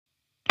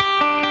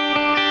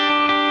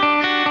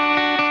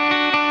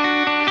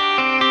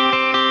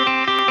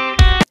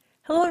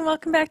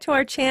welcome back to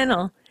our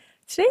channel.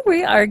 Today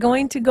we are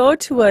going to go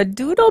to a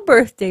Doodle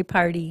birthday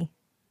party.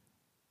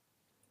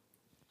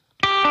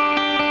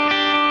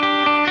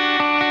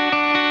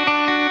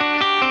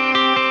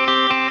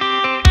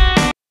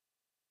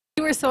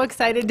 We were so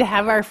excited to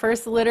have our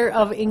first litter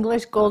of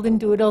English golden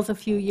doodles a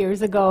few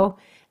years ago.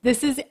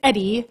 This is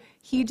Eddie.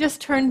 He just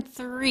turned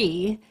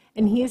 3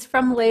 and he's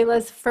from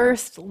Layla's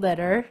first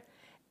litter.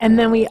 And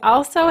then we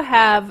also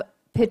have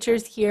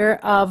pictures here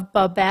of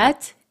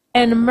Babette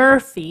and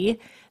Murphy.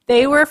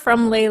 They were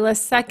from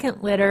Layla's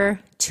second litter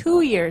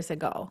 2 years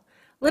ago.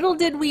 Little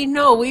did we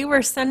know we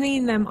were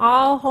sending them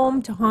all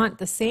home to haunt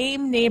the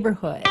same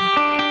neighborhood.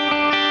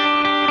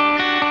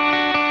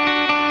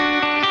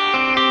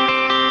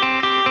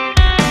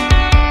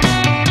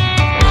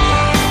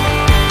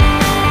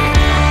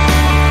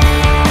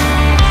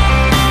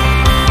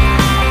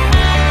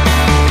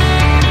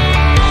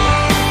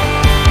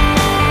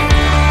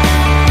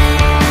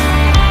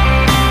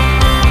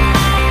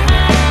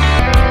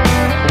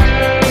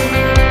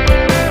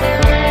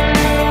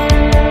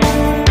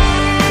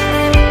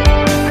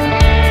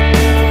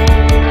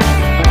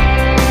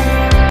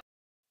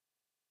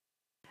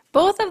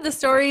 Both of the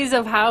stories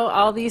of how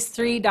all these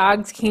 3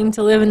 dogs came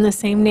to live in the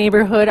same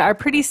neighborhood are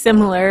pretty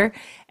similar.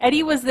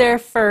 Eddie was there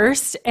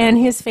first, and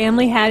his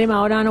family had him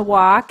out on a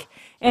walk,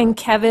 and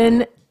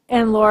Kevin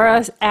and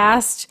Laura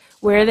asked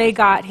where they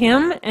got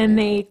him, and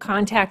they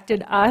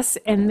contacted us,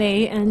 and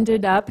they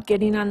ended up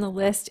getting on the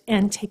list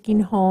and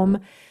taking home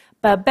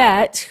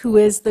Babette, who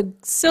is the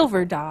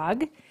silver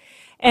dog.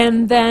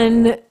 And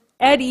then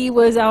Eddie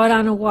was out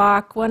on a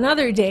walk one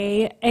other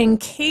day, and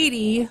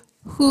Katie,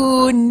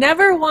 who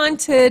never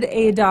wanted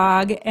a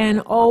dog and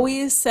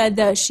always said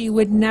that she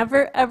would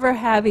never ever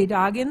have a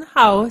dog in the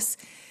house,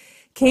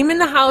 came in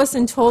the house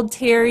and told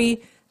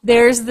Terry,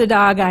 "There's the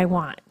dog I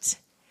want."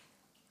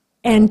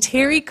 And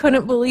Terry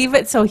couldn't believe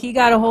it, so he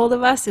got a hold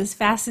of us as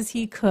fast as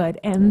he could.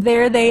 And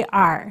there they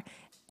are,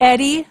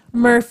 Eddie,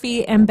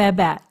 Murphy, and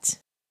Babette.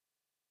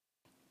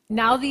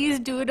 Now these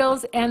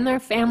doodles and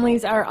their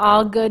families are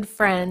all good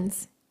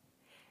friends.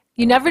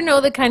 You never know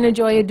the kind of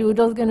joy a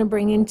doodle is going to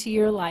bring into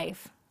your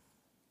life.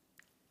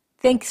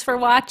 Thanks for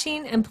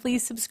watching, and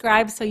please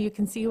subscribe so you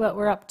can see what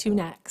we're up to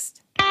next.